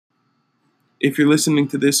If you're listening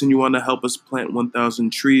to this and you want to help us plant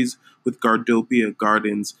 1,000 trees with Gardopia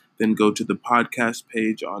Gardens, then go to the podcast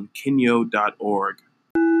page on kinyo.org.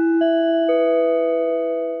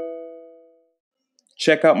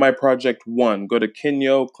 Check out my Project One. Go to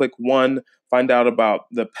Kinyo, click One, find out about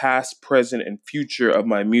the past, present, and future of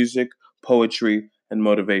my music, poetry, and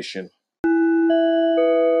motivation.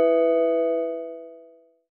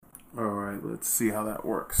 All right, let's see how that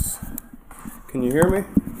works. Can you hear me?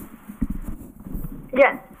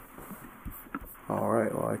 Yes. All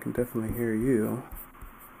right, well, I can definitely hear you.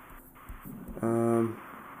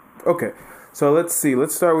 Okay, so let's see.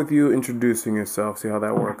 Let's start with you introducing yourself, see how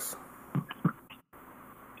that works.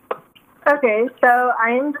 Okay, so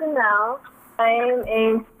I am Janelle. I am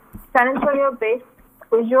a San Antonio-based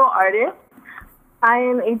visual artist. I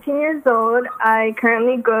am 18 years old. I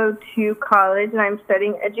currently go to college and I'm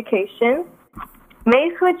studying education.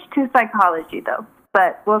 May switch to psychology though,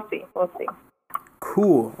 but we'll see.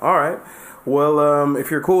 Cool. All right. Well,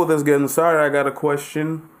 if you're cool with us getting started, I got a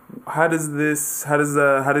question. How does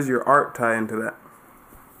your art tie into that?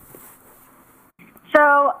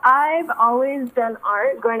 So I've always done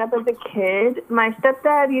art growing up as a kid. My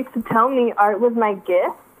stepdad used to tell me art was my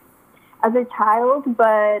gift as a child,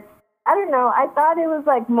 but I don't know. I thought it was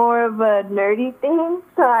like more of a nerdy thing,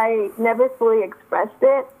 so I never fully expressed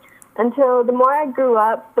it until the more I grew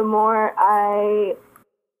up, the more I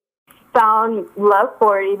found love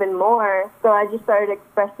for it even more. So I just started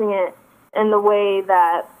expressing it in the way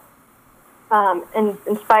that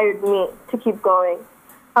inspired me to keep going.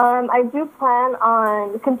 I do plan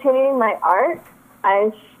on continuing my art.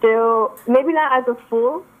 I still, maybe not as a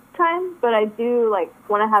full time, but I do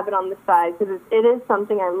want to have it on the side because it is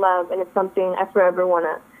something I love and it's something I forever want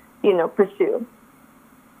to, pursue.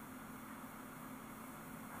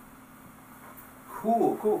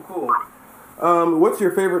 Cool. What's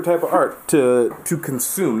your favorite type of art to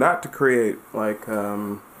consume, not to create?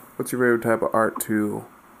 What's your favorite type of art to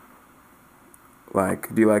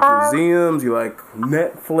like? Do you like museums? Do you like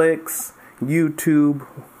Netflix, YouTube?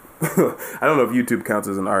 I don't know if YouTube counts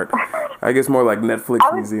as an art. I guess more like Netflix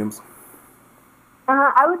museums.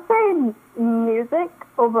 I would say music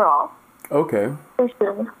overall. Okay. For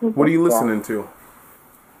sure. What are you listening to?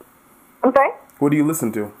 I'm sorry? What do you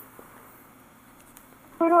listen to?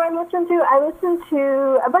 Who do I listen to? I listen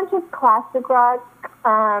to a bunch of classic rock,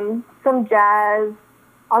 some jazz,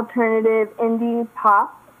 alternative, indie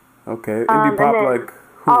pop. Okay, indie pop like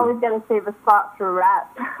who? Always gotta save a spot for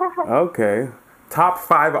rap. Okay. Top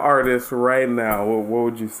 5 artists right now. What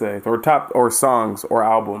would you say? Or songs or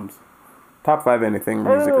albums? Top 5 anything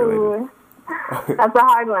music related. That's a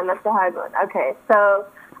hard one. Okay, so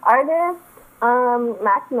artist,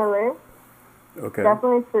 Mac Miller. Okay.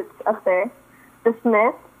 Definitely sits up there. The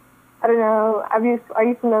Smiths. I don't know. Are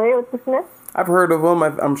you familiar with the Smiths? I've heard of them.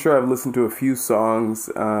 I'm sure I've listened to a few songs.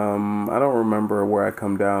 I don't remember where I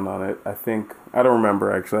come down on it. I don't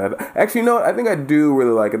remember actually. Actually, no. I think I do really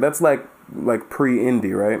like it. That's like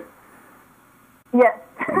pre-indie, right? Yes.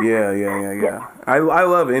 Yeah. Yes. I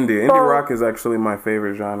love indie. Indie rock is actually my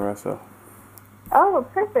favorite genre. So. Oh,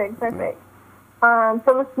 perfect. So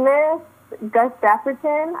the Smiths, Gus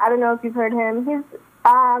Dapperton. I don't know if you've heard him.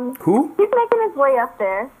 Who? He's making his way up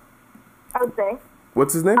there, I would say.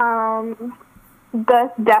 What's his name? Gus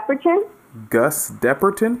Dapperton. Gus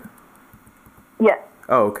Dapperton? Yes.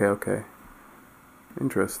 Oh, okay.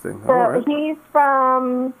 Interesting. So all right. he's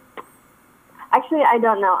from... Actually, I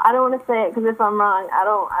don't know. I don't want to say it because if I'm wrong, I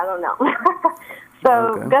don't know. So,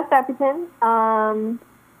 okay. Gus Dapperton.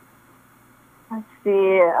 Let's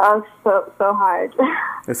see. Oh, so hard.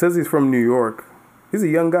 It says he's from New York. He's a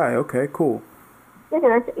young guy. Okay, cool.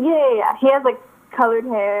 Yeah. He has colored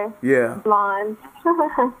hair. Yeah. Blonde. All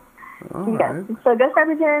yes. right. So Gus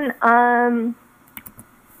Dapperton.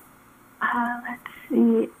 Let's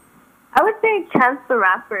see. I would say Chance the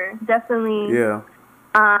Rapper. Definitely. Yeah.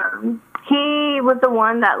 He was the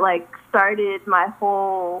one that started my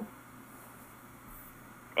whole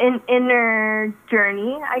inner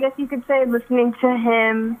journey, I guess you could say. Listening to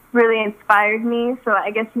him really inspired me, so I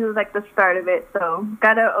guess he was the start of it, so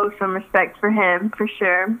gotta owe some respect for him, for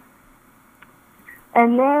sure.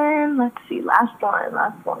 And then, let's see, last one.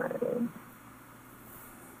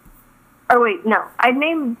 Oh, wait, no, I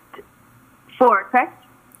named 4, correct?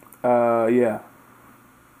 Yeah.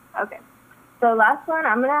 Okay, so last one,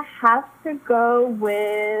 I'm gonna have to go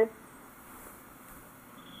with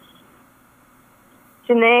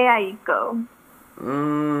Jhené Aiko.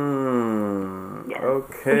 Yes.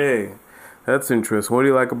 Okay. That's interesting. What do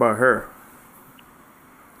you like about her?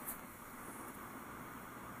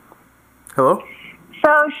 Hello?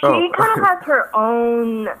 So she kind of has her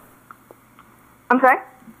own I'm sorry?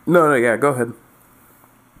 No, yeah, go ahead.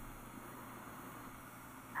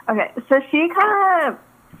 Okay, so she kind of,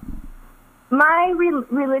 my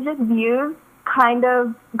religious views kind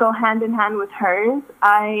of go hand in hand with hers.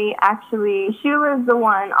 She was the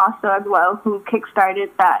one also as well who kickstarted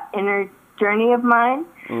that inner journey of mine.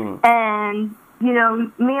 And, you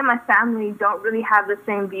know, me and my family don't really have the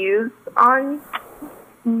same views on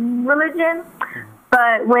religion.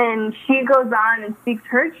 But when she goes on and speaks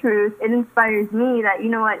her truth, it inspires me that, you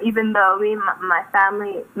know what, even though me and my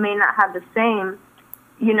family may not have the same,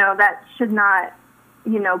 you know, that should not,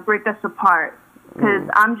 you know, break us apart. Because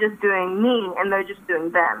I'm just doing me and they're just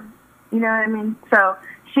doing them. You know what I mean? So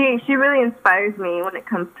she really inspires me when it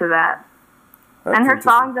comes to that. That's and her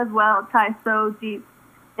songs as well tie so deep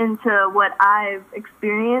into what I've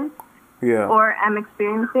experienced or am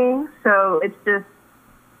experiencing. So it's just,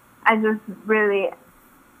 I just really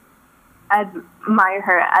admire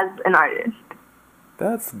her as an artist.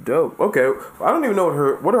 That's dope. Okay, I don't even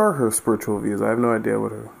know what are her spiritual views. I have no idea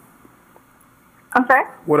what her. I'm sorry?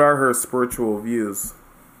 What are her spiritual views?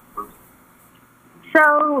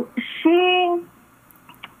 So she's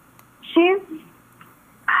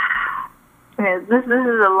okay, this is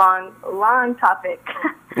a long topic.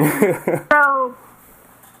 So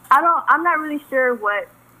I'm not really sure what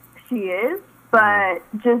she is, but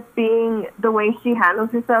just being the way she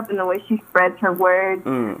handles herself and the way she spreads her words,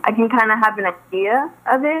 I can kind of have an idea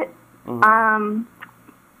of it.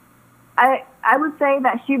 I would say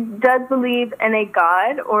that she does believe in a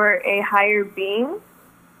God or a higher being,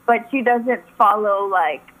 but she doesn't follow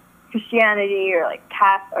like Christianity or like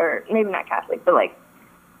or maybe not Catholic, but like,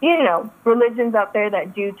 you know, religions out there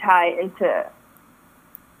that do tie into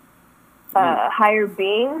higher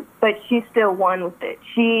being, but she's still one with it.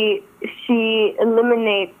 She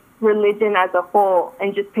eliminates religion as a whole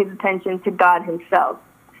and just pays attention to God himself.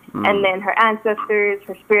 And then her ancestors,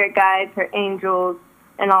 her spirit guides, her angels,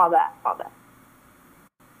 and all that.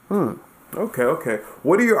 Okay.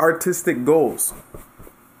 What are your artistic goals?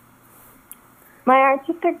 My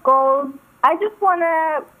artistic goals, I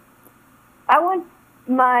want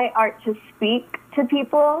my art to speak to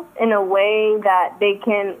people in a way that they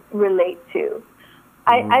can relate to.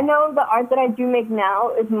 I know the art that I do make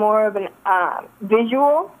now is more of an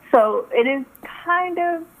visual, so it is kind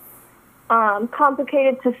of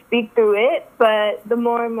complicated to speak through it, but the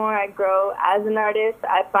more and more I grow as an artist,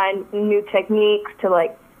 I find new techniques to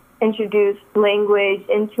like introduce language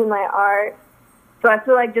into my art. So I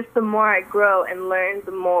feel like just the more I grow and learn,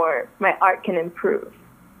 the more my art can improve.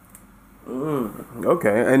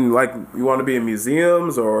 Okay, and like you want to be in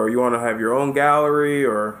museums or you want to have your own gallery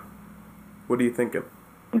or what are you thinking?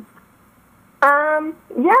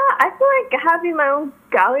 Yeah, I feel like having my own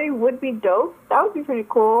gallery would be dope. That would be pretty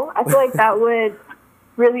cool. I feel like that would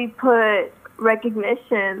really put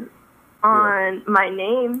recognition on my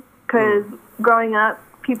name because growing up,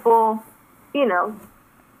 people, you know,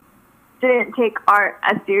 didn't take art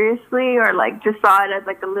as seriously or like just saw it as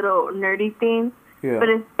like a little nerdy thing. Yeah. But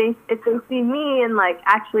if they see me and like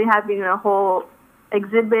actually having a whole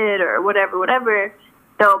exhibit or whatever,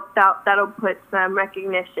 that'll put some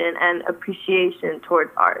recognition and appreciation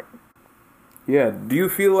towards art. Yeah. Do you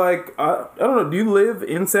feel like I don't know? Do you live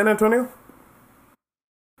in San Antonio?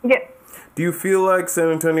 Yeah. Do you feel like San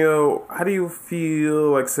Antonio? How do you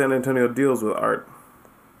feel like San Antonio deals with art?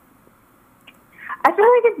 I feel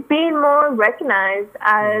like it's being more recognized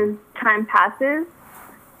as time passes.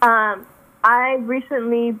 I've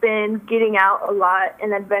recently been getting out a lot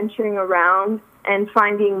and adventuring around and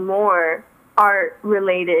finding more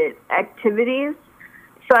art-related activities.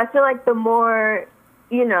 So I feel like the more,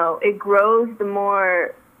 you know, it grows, the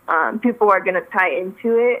more people are going to tie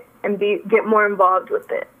into it and get more involved with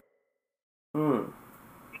it.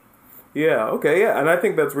 Yeah, okay, yeah. And I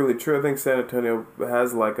think that's really true. I think San Antonio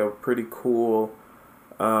has like a pretty cool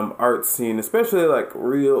art scene, especially like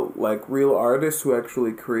real artists who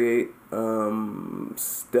actually create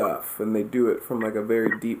stuff, and they do it from like a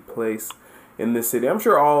very deep place in this city. I'm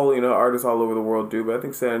sure all, you know, artists all over the world do, but I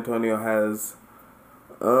think San Antonio has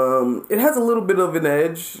it has a little bit of an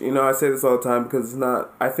edge. You know, I say this all the time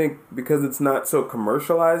because it's not so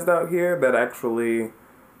commercialized out here, that actually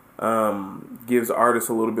gives artists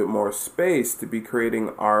a little bit more space to be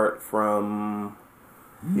creating art from,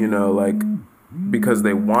 you know, like because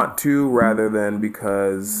they want to rather than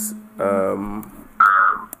because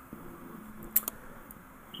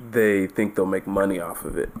they think they'll make money off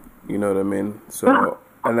of it. You know what I mean? So,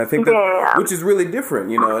 and I think that, which is really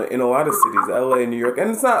different, you know, in a lot of cities, LA and New York. And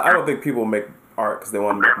it's not, I don't think people make art because they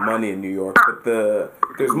want to make money in New York, but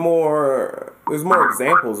there's more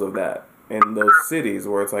examples of that in those cities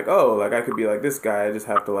where it's like, oh, like I could be like this guy. I just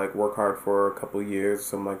have to like work hard for a couple of years,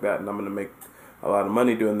 something like that, and I'm gonna make a lot of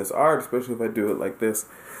money doing this art, especially if I do it like this.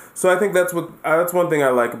 So I think that's one thing I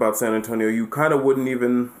like about San Antonio. You kind of wouldn't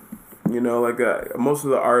even, like most of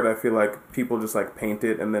the art, I feel like people just like paint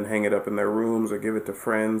it and then hang it up in their rooms or give it to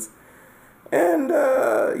friends. And,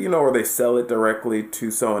 or they sell it directly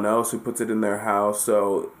to someone else who puts it in their house.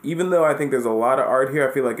 So even though I think there's a lot of art here,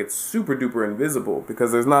 I feel like it's super duper invisible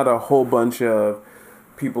because there's not a whole bunch of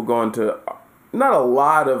people going to, not a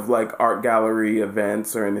lot of like art gallery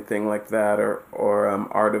events or anything like that, or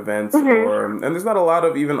art events, and there's not a lot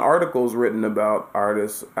of even articles written about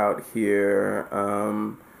artists out here.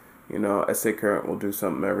 Essay Current will do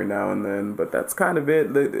something every now and then, but that's kind of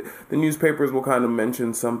it. The newspapers will kind of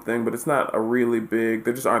mention something, but it's not a really big,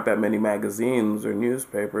 there just aren't that many magazines or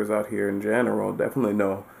newspapers out here in general. Definitely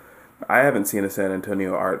no, I haven't seen a San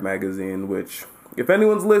Antonio art magazine, which, if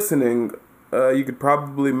anyone's listening, you could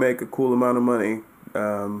probably make a cool amount of money.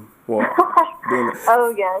 Doing it.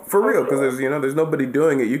 Oh, yes. For real, because there's nobody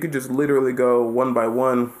doing it. You could just literally go one by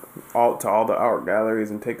one to all the art galleries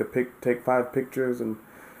and take 5 pictures and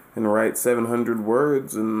write 700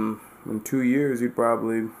 words, and in 2 years you'd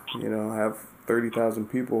probably, have 30,000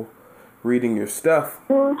 people reading your stuff.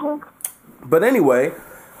 But anyway,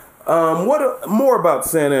 what more about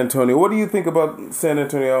San Antonio? What do you think about San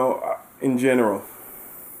Antonio in general?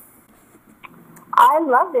 I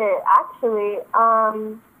loved it, actually.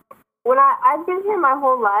 When I've been here my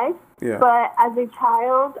whole life, but as a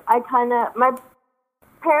child, my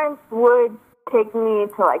parents would take me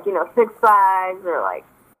to like, Six Flags or like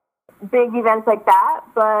big events like that,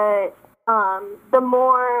 but the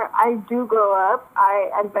more I do grow up, I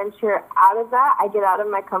adventure out of that. I get out of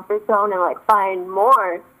my comfort zone and like find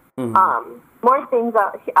more things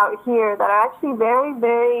out here that are actually very,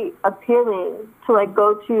 very appealing to like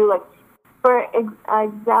go to. Like, for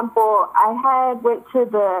example, I went to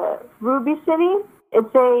the Ruby City.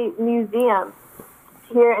 It's a museum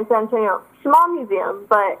here in San Antonio, small museum,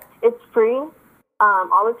 but it's free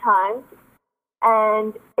all the time.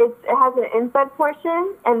 And it has an inside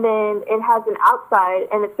portion, and then it has an outside,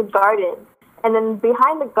 and it's a garden. And then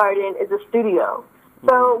behind the garden is a studio.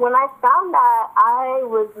 So when I found that, I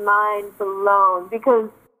was mind blown because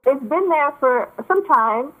it's been there for some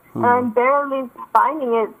time, and I'm barely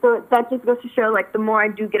finding it. So that just goes to show, like, the more I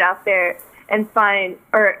do get out there and find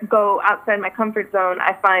or go outside my comfort zone,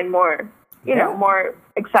 I find more more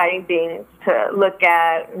exciting things to look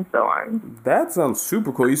at and so on. That sounds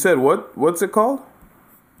super cool. You said what's it called?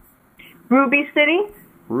 Ruby City.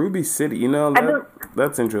 Ruby City.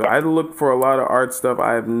 That's interesting. I look for a lot of art stuff.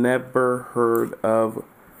 I have never heard of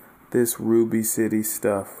this Ruby City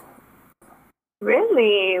stuff.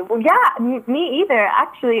 Really? Well, yeah, me either.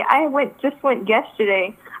 Actually, I just went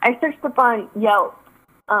yesterday. I searched up on Yelp,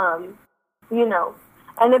 and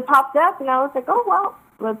it popped up, and I was like, oh, well,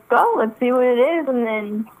 let's go. Let's see what it is. And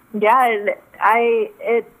then,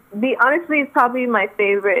 honestly, it's probably my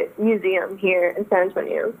favorite museum here in San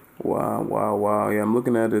Antonio. Wow. Yeah, I'm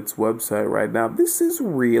looking at its website right now. This is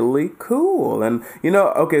really cool. And,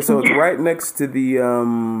 okay, so it's right next to the,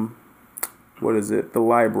 the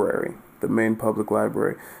library, the main public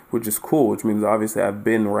library, which is cool, which means obviously I've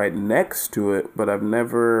been right next to it, but I've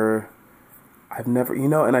never,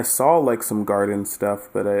 and I saw like some garden stuff,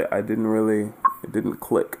 but it didn't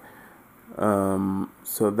click.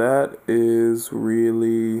 So that is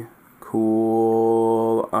really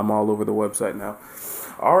cool. I'm all over the website now.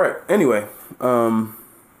 All right. Anyway, that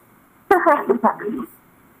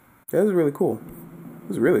is really cool.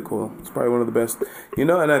 It's really cool. It's probably one of the best, and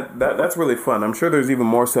that's really fun. I'm sure there's even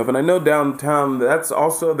more stuff. And I know downtown, there's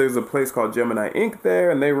a place called Gemini Ink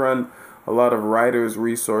there, and they run a lot of writers'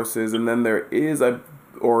 resources. And then there used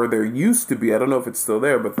to be, I don't know if it's still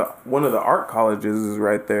there, but one of the art colleges is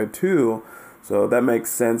right there too. So that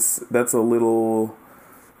makes sense. That's a little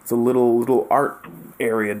art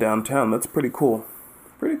area downtown. That's pretty cool.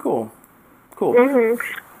 Pretty cool. Cool. Mm-hmm.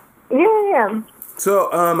 Yeah. So,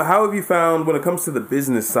 how have you found, when it comes to the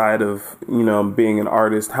business side of, being an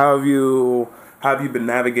artist, how have you been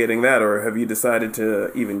navigating that, or have you decided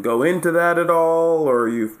to even go into that at all, or are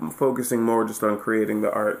you focusing more just on creating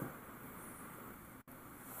the art?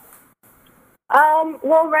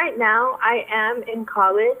 Well, right now I am in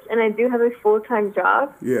college and I do have a full-time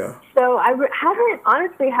job. Yeah. So I haven't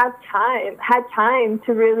honestly had time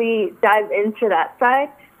to really dive into that side.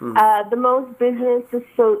 Mm-hmm. The most business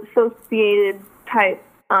associated type,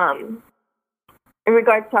 in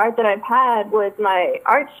regards to art that I've had was my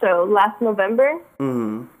art show last November.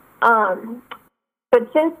 Mm-hmm.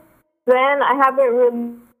 But since then I haven't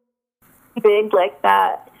really big like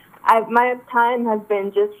that. my time has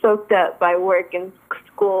been just soaked up by work and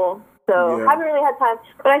school, so haven't really had time.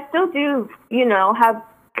 But I still do, have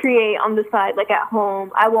create on the side, like at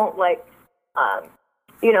home. I won't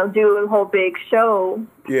do a whole big show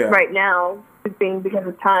right now, because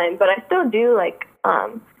of time. But I still do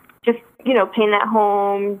just paint at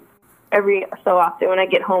home every so often when I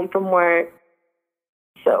get home from work.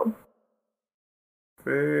 So.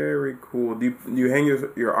 Very cool. Do you hang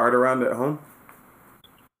your art around at home?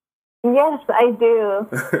 Yes, I do.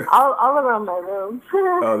 all around my room.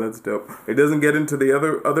 Oh, that's dope. It doesn't get into the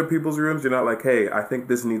other people's rooms? You're not like, hey, I think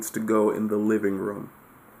this needs to go in the living room.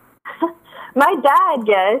 My dad,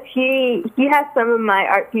 yes. He has some of my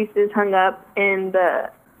art pieces hung up in the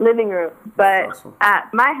living room. But awesome.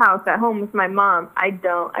 At my house, at home with my mom, I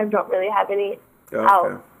don't really have any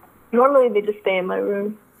out. Normally they just stay in my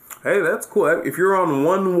room. Hey, that's cool. If you're on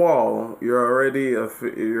one wall, you're already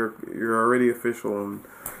official. And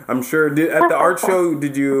I'm sure at the art show,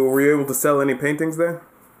 were you able to sell any paintings there?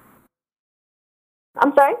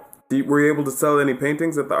 I'm sorry? Were you able to sell any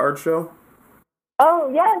paintings at the art show?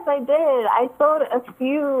 Oh, yes, I did. I sold a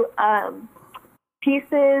few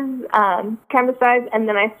pieces, canvas size, and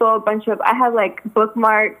then I sold a bunch of, I have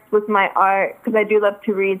bookmarks with my art because I do love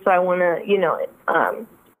to read, so I want to,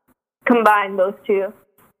 combine those two.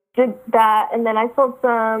 Did that, and then I sold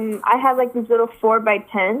some. I have these little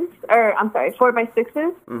 4x10s,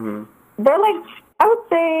 4x6s. Mm-hmm. They're I would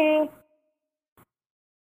say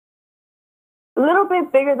a little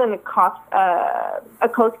bit bigger than a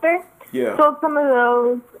coaster. Yeah. Sold some of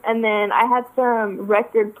those, and then I had some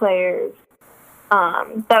record players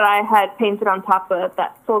that I had painted on top of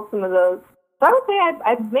that. Sold some of those. So I would say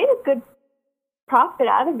I've made a good profit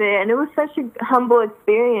out of it, and it was such a humble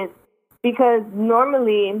experience. Because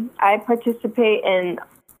normally I participate in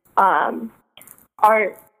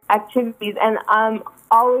art activities, and I'm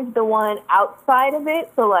always the one outside of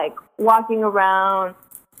it. So, walking around,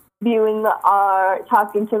 viewing the art,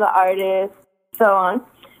 talking to the artist, so on.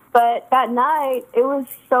 But that night, it was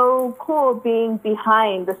so cool being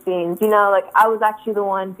behind the scenes. I was actually the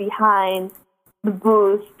one behind the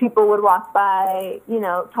booth. People would walk by,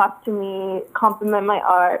 talk to me, compliment my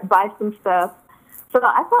art, buy some stuff. So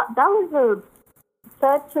I thought that was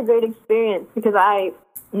such a great experience because I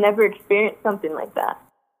never experienced something like that.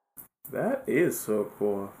 That is so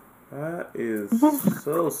cool. That is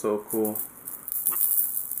so cool.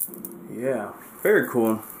 Yeah, very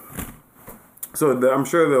cool. So I'm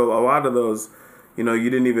sure there were a lot of those, you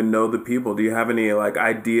didn't even know the people. Do you have any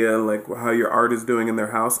idea how your art is doing in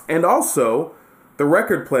their house? And also, the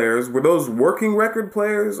record players, were those working record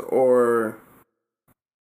players or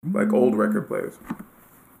old record players?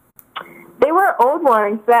 They were old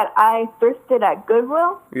ones that I thrifted at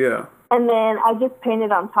Goodwill. Yeah. And then I just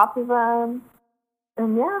painted on top of them.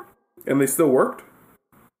 And yeah. And they still worked?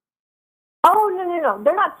 Oh, no.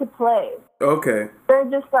 They're not to play. Okay. They're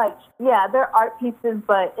just they're art pieces,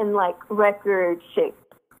 but in record shape.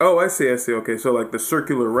 Oh, I see. Okay, so the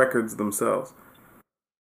circular records themselves.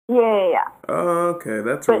 Yeah. Oh, okay,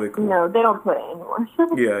 that's really cool. No, they don't play anymore.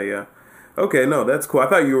 Yeah. Okay, no, that's cool. I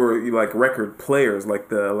thought you were record players,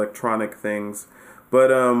 the electronic things. But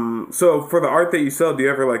so for the art that you sell, do you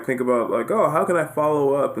ever think about how can I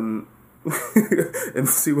follow up and and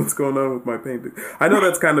see what's going on with my painting? I know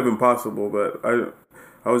that's kind of impossible, but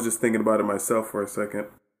I was just thinking about it myself for a second.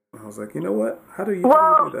 I was like, you know what? How do you do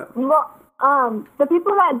that? Well, the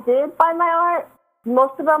people that did buy my art,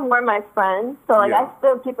 most of them were my friends. So I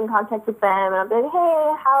still keep in contact with them, and I'm like,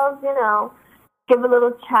 hey, how's give a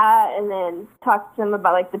little chat and then talk to them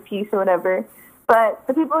about the piece or whatever. But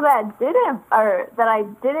the people that I didn't,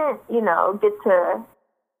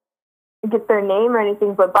 get their name or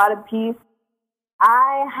anything, but bought a piece,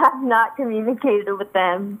 I have not communicated with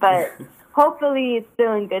them. But hopefully it's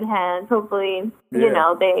still in good hands. Hopefully,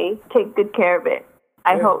 they take good care of it.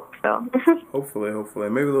 I hope so. Hopefully.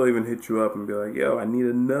 Maybe they'll even hit you up and be like, yo, I need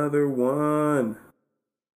another one.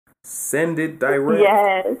 Send it direct.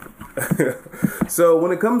 Yes. So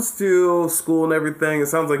when it comes to school and everything, it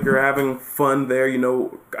sounds like you're having fun there.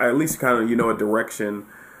 At least kind of a direction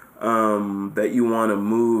that you want to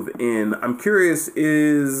move in. I'm curious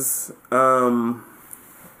is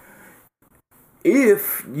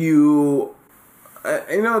if you,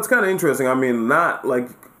 it's kind of interesting. I mean, not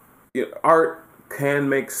art can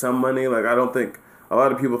make some money. I don't think a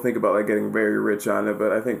lot of people think about like getting very rich on it,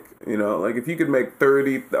 but I think, you know, like if you could make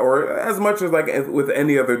 30 or as much as like with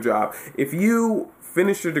any other job, if you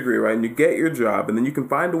finish your degree, right, and you get your job, and then you can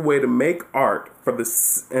find a way to make art for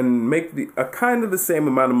this and make a kind of the same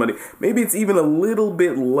amount of money. Maybe it's even a little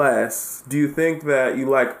bit less. Do you think that you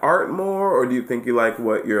like art more, or do you think you like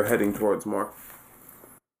what you're heading towards more?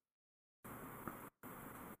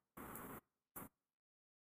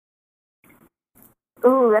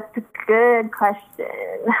 Ooh, that's a good question.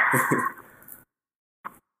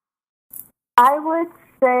 I would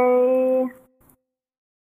say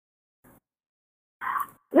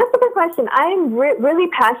that's a good question. I'm really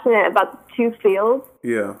passionate about the two fields.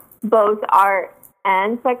 Yeah. Both art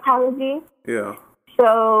and psychology. Yeah.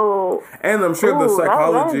 So. And I'm sure the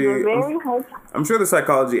psychology. That is a very hard. I'm sure the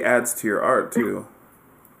psychology adds to your art too.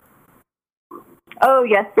 Oh,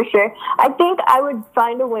 yes, for sure. I think I would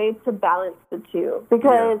find a way to balance the two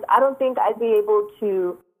because I don't think I'd be able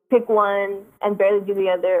to pick one and barely do the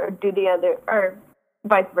other or do the other or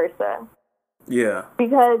vice versa. Yeah.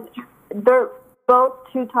 Because they're both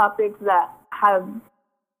two topics that have,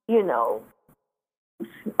 you know,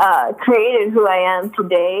 created who I am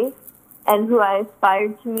today and who I aspire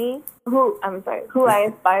to be. Who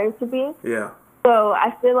I aspire to be. Yeah. So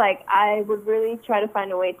I feel like I would really try to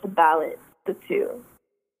find a way to balance the two.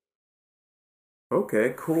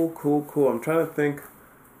 Okay, cool. I'm trying to think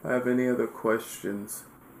if I have any other questions.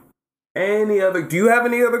 Do you have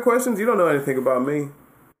any other questions? You don't know anything about me.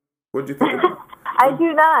 What'd you think? I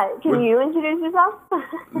do not. Can you introduce yourself?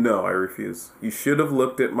 No, I refuse. You should have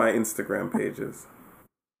looked at my Instagram pages.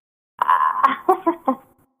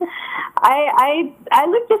 I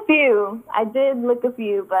looked a few. I did look a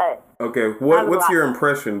few, but... Okay, what's your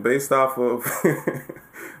impression based off of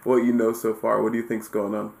what you know so far? What do you think's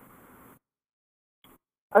going on?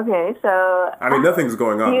 Okay, so... I mean, nothing's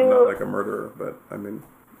going on. I'm not like a murderer, but, I mean,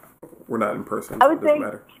 we're not in person, so it doesn't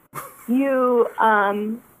matter. you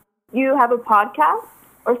have a podcast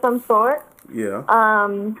or some sort. Yeah.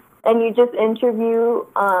 And you just interview...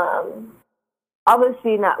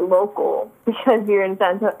 obviously not local because you're in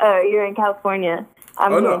you're in California.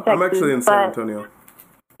 I'm in Texas, I'm actually in San Antonio.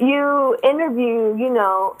 You interview,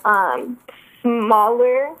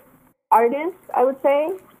 smaller artists, I would say,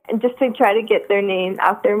 and just to try to get their name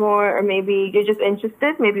out there more, or maybe you're just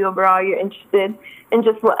interested. Maybe overall you're interested in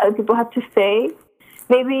just what other people have to say.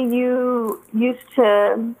 Maybe you used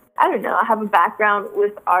to, I don't know, have a background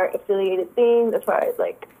with art-affiliated things as far as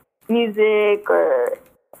like music or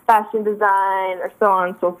fashion design or so on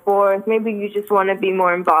and so forth. Maybe you just want to be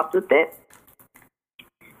more involved with it.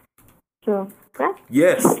 So, yeah.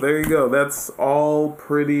 Yes, there you go. That's all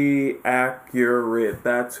pretty accurate.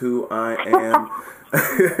 That's who I am.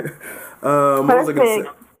 What was I going to say?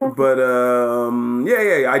 But,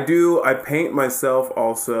 I paint myself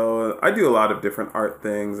also. I do a lot of different art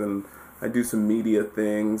things, and I do some media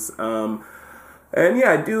things. I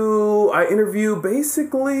interview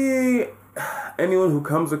basically anyone who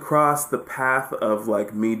comes across the path of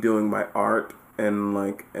like me doing my art, and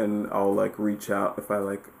I'll like reach out if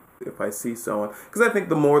I see someone, because I think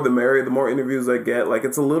the more the merrier. The more interviews I get, like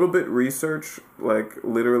it's a little bit research, like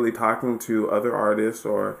literally talking to other artists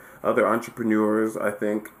or other entrepreneurs, I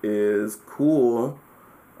think is cool,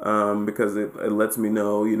 because it lets me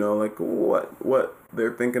know, like what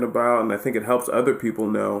they're thinking about, and I think it helps other people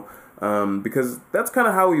know. Because that's kind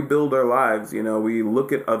of how we build our lives. We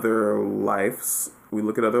look at other lives, we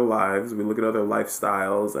look at other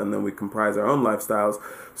lifestyles, and then we comprise our own lifestyles.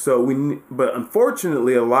 But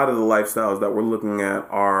unfortunately, a lot of the lifestyles that we're looking at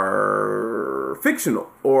are fictional,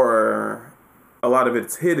 or a lot of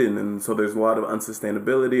it's hidden, and so there's a lot of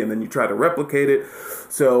unsustainability, and then you try to replicate it.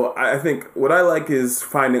 So I think what I like is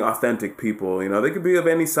finding authentic people. They could be of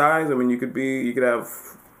any size. I mean, you could have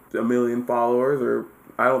 1 million followers, or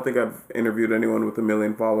I don't think I've interviewed anyone with 1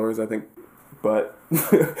 million followers, I think, but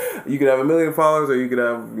you could have 1 million followers or you could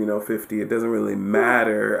have, 50. It doesn't really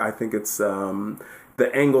matter. I think it's the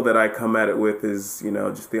angle that I come at it with is,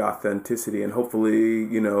 just the authenticity, and hopefully,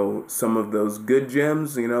 some of those good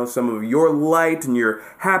gems, some of your light and your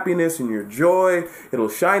happiness and your joy, it'll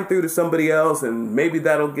shine through to somebody else, and maybe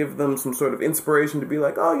that'll give them some sort of inspiration to be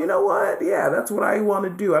like, oh, you know what? Yeah, that's what I want to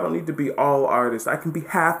do. I don't need to be all artist. I can be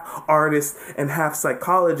half artist and half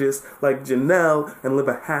psychologist like Janelle and live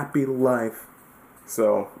a happy life.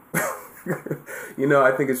 So,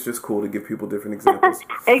 I think it's just cool to give people different examples.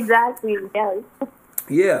 Exactly, yes.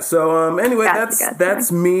 Yeah, so anyway, Gotcha.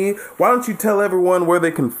 that's me. Why don't you tell everyone where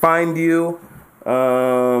they can find you,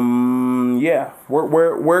 Yeah.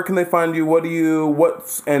 Where can they find you?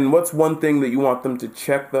 What's one thing that you want them to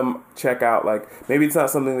check out? Like maybe it's not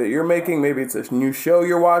something that you're making, maybe it's a new show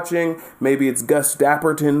you're watching, maybe it's Gus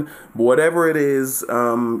Dapperton, whatever it is.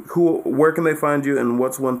 Where can they find you, and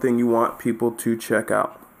what's one thing you want people to check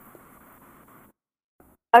out?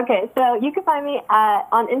 Okay, so you can find me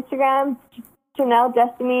on Instagram, Janelle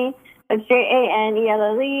Destiny. It's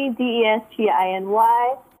JANELLE DESTINY.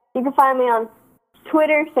 You can find me on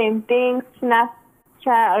Twitter, same thing. Snapchat,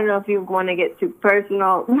 I don't know if you want to get too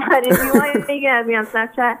personal, but if you want, you can have me on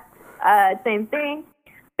Snapchat. Same thing.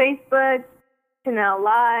 Facebook, Janelle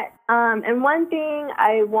Lott. And one thing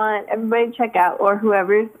I want everybody to check out, or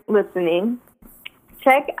whoever's listening,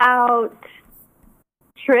 check out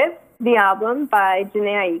Trip, the album by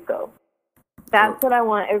Jhené Aiko. That's what I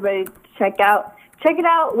want everybody to check out. Check it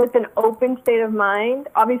out with an open state of mind.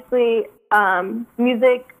 Obviously,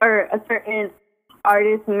 music or a certain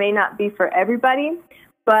artist may not be for everybody,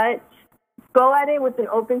 but go at it with an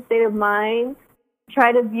open state of mind.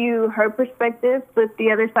 Try to view her perspective, flip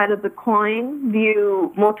the other side of the coin,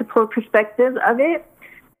 view multiple perspectives of it.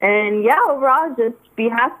 And yeah, overall, just be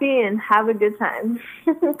happy and have a good time.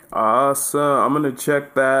 Awesome. I'm going to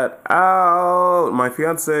check that out. My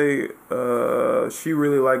fiance, she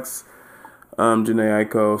really likes Jhené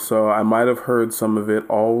Aiko, so I might have heard some of it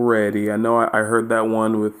already. I know I heard that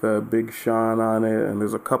one with Big Sean on it, and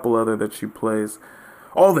there's a couple other that she plays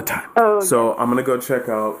all the time. Oh, so I'm gonna go check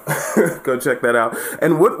that out.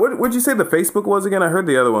 And what'd you say the Facebook was again? I heard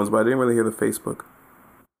the other ones, but I didn't really hear the Facebook.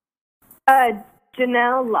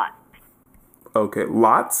 Janelle Lott. Okay,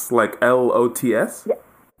 Lots, like LOTS? Yeah.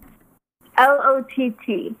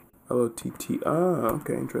 LOTT. LOTT.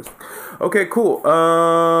 Okay, interesting. Okay, cool.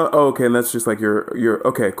 Okay, and that's just like your.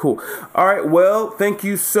 Okay, cool. All right. Well, thank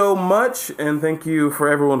you so much, and thank you for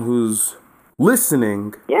everyone who's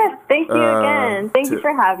listening. Yes, thank you again. Thank you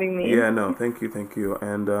for having me. Yeah, no, thank you,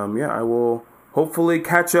 and I will hopefully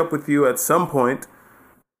catch up with you at some point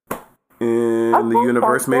in the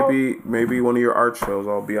universe. Maybe one of your art shows.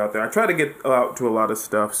 I'll be out there. I try to get out to a lot of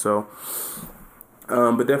stuff, so.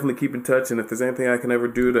 But definitely keep in touch, and if there's anything I can ever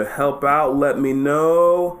do to help out, let me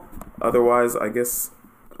know. Otherwise, I guess,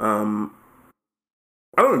 I don't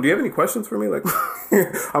know. Do you have any questions for me? Like,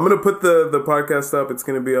 I'm gonna put the podcast up. It's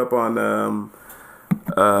gonna be up on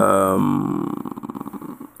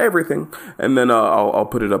everything, and then I'll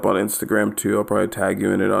put it up on Instagram too. I'll probably tag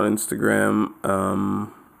you in it on Instagram. I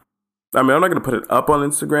mean, I'm not gonna put it up on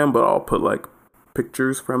Instagram, but I'll put like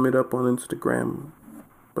pictures from it up on Instagram.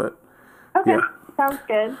 But okay. Yeah. Sounds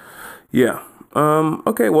good. Yeah.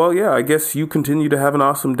 Okay, well, yeah, I guess you continue to have an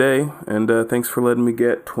awesome day, and thanks for letting me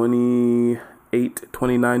get 29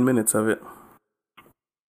 minutes of it.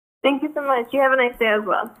 Thank you so much. You have a nice day as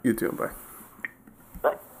well. You too. Bye.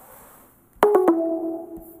 Bye.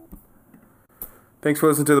 Thanks for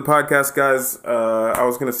listening to the podcast, guys. I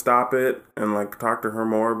was going to stop it and like talk to her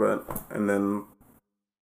more, and then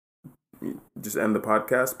just end the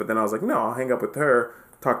podcast, but then I was like, no, I'll hang up with her,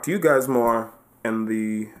 talk to you guys more, and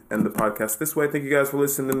the podcast this way. Thank you guys for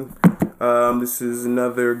listening. This is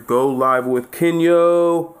another Go Live with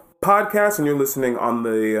Kinyo podcast, and you're listening on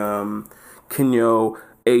the Kinyo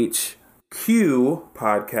HQ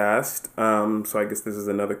podcast. So I guess this is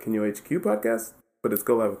another Kinyo HQ podcast, but it's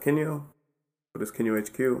Go Live with Kinyo, but it's Kinyo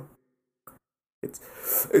HQ.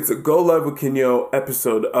 It's a Go Live with Kinyo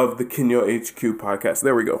episode of the Kinyo HQ podcast.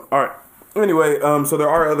 There we go. All right. Anyway, so there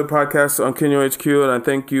are other podcasts on Kinyo HQ, and I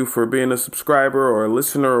thank you for being a subscriber or a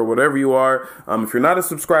listener or whatever you are. If you're not a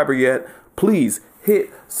subscriber yet, please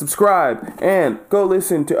hit subscribe and go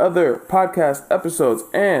listen to other podcast episodes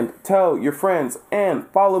and tell your friends and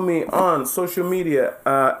follow me on social media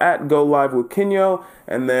at Go Live with Kinyo.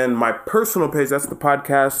 And then my personal page, that's the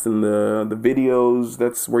podcast and the videos.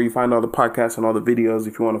 That's where you find all the podcasts and all the videos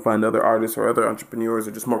if you want to find other artists or other entrepreneurs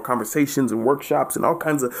or just more conversations and workshops and all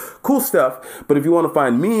kinds of cool stuff. But if you want to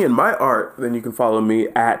find me and my art, then you can follow me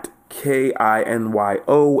at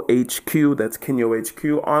KINYOHQ. That's Kinyo HQ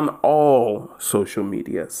on all social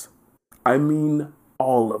medias. I mean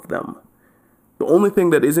all of them. The only thing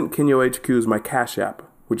that isn't Kinyo HQ is my Cash App,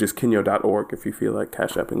 which is kinyo.org if you feel like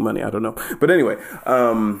cash apping money. I don't know. But anyway,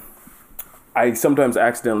 I sometimes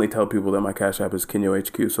accidentally tell people that my Cash App is Kinyo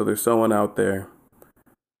HQ. So there's someone out there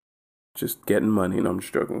just getting money. No, I'm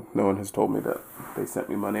just joking. No one has told me that they sent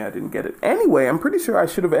me money. I didn't get it. Anyway, I'm pretty sure I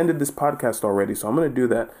should have ended this podcast already. So I'm going to do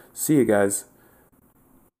that. See you guys.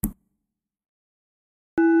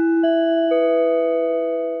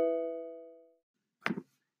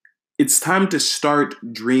 It's time to start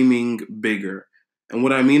dreaming bigger. And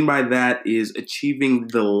what I mean by that is achieving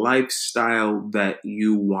the lifestyle that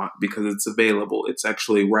you want because it's available. It's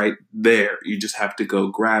actually right there. You just have to go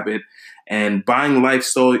grab it. And buying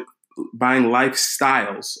lifestyles,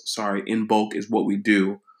 in bulk is what we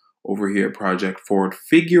do over here at Project Forward.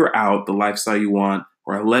 Figure out the lifestyle you want,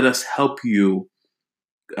 or let us help you.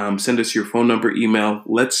 Send us your phone number, email.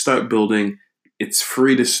 Let's start building. It's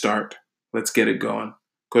free to start. Let's get it going.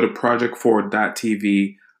 Go to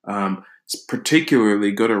projectforward.tv.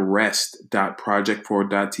 Particularly go to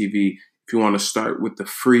rest.projectforward.tv if you want to start with the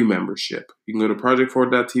free membership. You can go to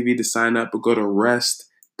projectforward.tv to sign up, but go to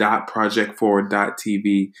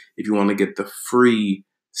rest.projectforward.tv if you want to get the free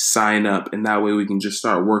sign up. And that way we can just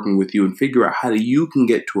start working with you and figure out how you can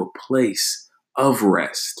get to a place of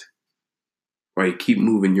rest, right? Keep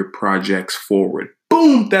moving your projects forward.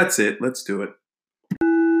 Boom, that's it. Let's do it.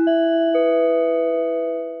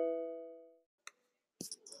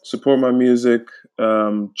 Support my music.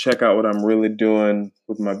 Check out what I'm really doing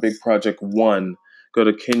with my big project, One. Go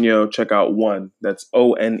to Kenyo, check out One. That's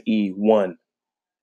ONE, One.